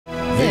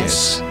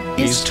This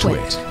is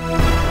TWiT.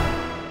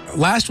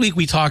 Last week,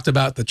 we talked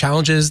about the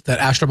challenges that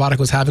Astrobotik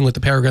was having with the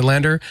Peregrine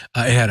lander.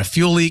 It had a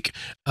fuel leak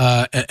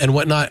and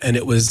whatnot, and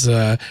it was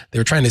they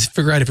were trying to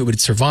figure out if it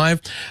would survive.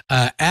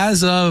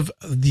 As of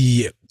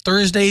the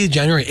Thursday,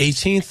 January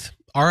 18th,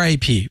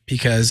 RIP,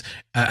 because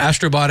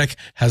Astrobotik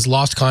has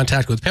lost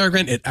contact with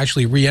Peregrine. It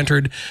actually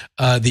re-entered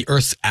the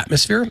Earth's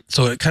atmosphere,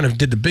 so it kind of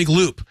did the big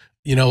loop,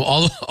 you know,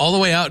 all the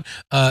way out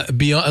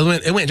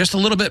beyond. It went just a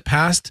little bit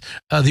past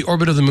the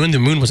orbit of the moon. The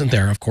moon wasn't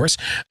there, of course,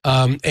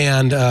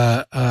 and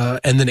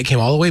then it came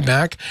all the way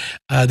back.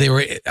 They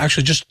were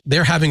actually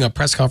they're having a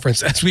press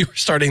conference as we were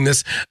starting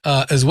this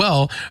as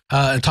well,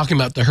 and talking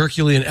about the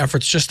Herculean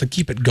efforts just to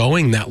keep it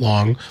going that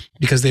long,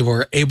 because they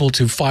were able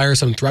to fire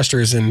some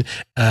thrusters and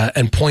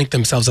point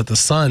themselves at the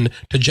sun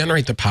to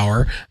generate the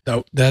power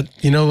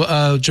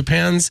that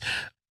Japan's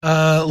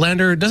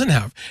lander doesn't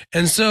have,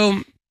 and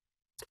so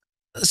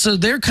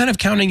they're kind of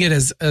counting it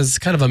as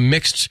kind of a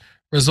mixed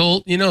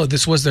result. You know,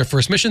 this was their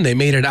first mission. They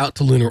made it out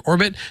to lunar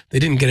orbit. They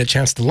didn't get a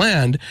chance to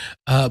land,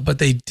 but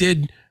they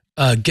did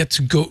get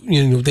to go.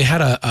 You know, they had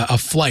a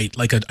flight,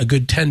 like a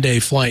good 10-day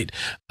flight,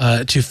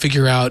 to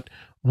figure out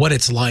what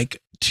it's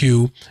like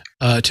to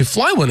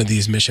fly one of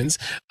these missions.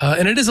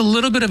 And it is a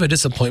little bit of a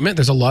disappointment.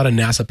 There's a lot of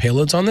NASA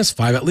payloads on this,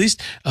 5 at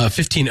least,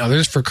 15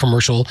 others for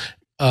commercial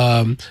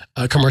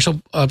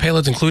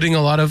payloads, including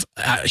a lot of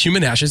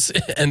human ashes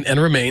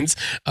and remains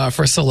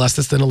for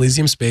Celestis and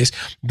Elysium Space.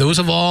 Those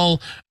have all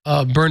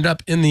burned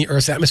up in the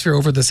Earth's atmosphere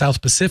over the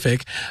South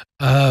Pacific.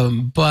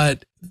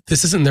 But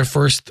this isn't their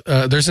first,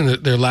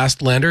 their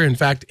last lander. In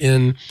fact,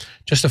 in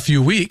just a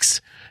few weeks,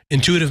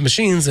 Intuitive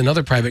Machines,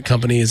 another private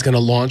company, is going to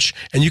launch,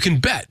 and you can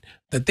bet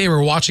that they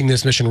were watching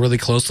this mission really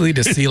closely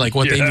to see like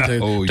what they need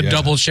to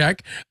double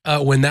check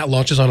when that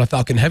launches on a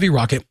Falcon Heavy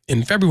rocket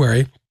in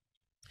February.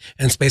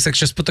 And SpaceX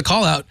just put the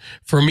call out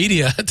for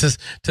media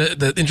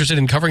to interested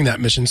in covering that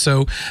mission.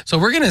 So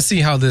we're going to see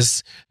how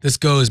this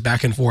goes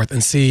back and forth,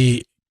 and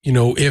see, you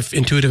know, if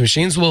Intuitive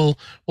Machines will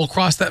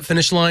cross that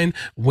finish line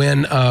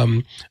when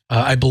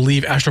I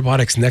believe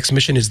Astrobotik's next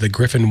mission is the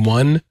Griffin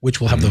 1, which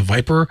will have the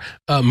Viper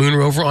moon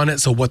rover on it.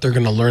 So what they're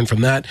going to learn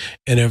from that,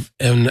 and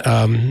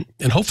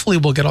hopefully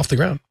we'll get off the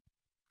ground.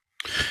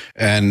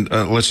 And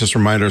let's just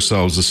remind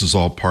ourselves, this is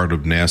all part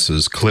of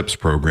NASA's CLPS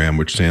program,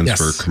 which stands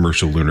for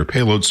Commercial Lunar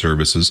Payload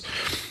Services,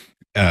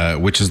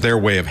 which is their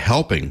way of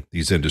helping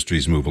these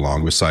industries move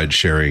along, besides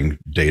sharing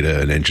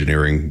data and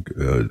engineering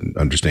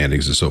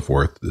understandings and so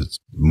forth. It's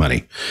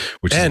money,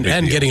 which is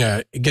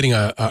getting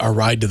a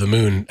ride to the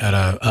moon at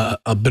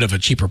a bit of a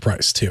cheaper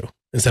price too,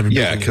 instead of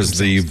because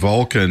the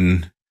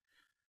Vulcan.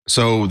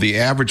 So the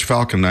average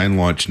Falcon 9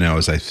 launch now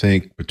is, I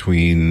think,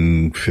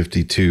 between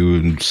 $52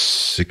 and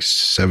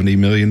 $70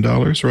 million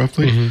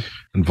roughly. Mm-hmm.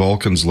 And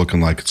Vulcan's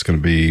looking like it's going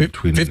to be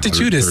between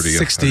 52 to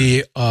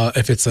 60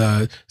 if it's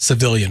a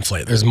civilian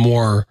flight. There's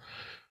more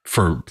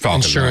for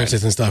Falcon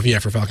insurances 9. And stuff. Yeah,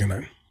 for Falcon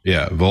 9.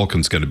 Yeah,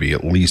 Vulcan's going to be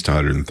at least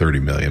 130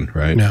 million,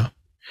 right? Yeah.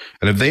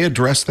 And have they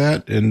addressed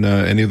that in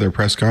any of their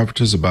press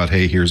conferences about,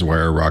 hey, here's why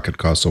our rocket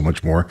costs so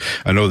much more?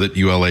 I know that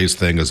ULA's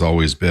thing has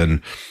always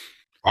been,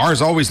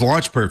 ours always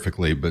launched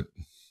perfectly, but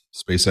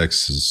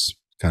SpaceX is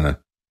kind of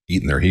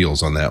eating their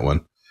heels on that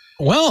one.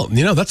 Well,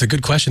 you know, that's a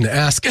good question to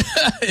ask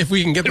if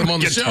we can get them on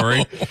the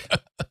show.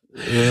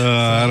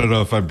 I don't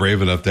know if I'm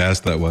brave enough to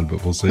ask that one,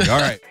 but we'll see. All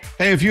right.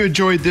 Hey, if you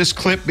enjoyed this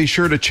clip, be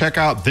sure to check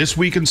out This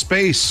Week in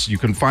Space. You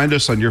can find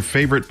us on your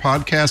favorite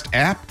podcast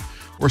app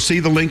or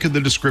see the link in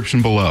the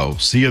description below.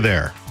 See you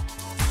there.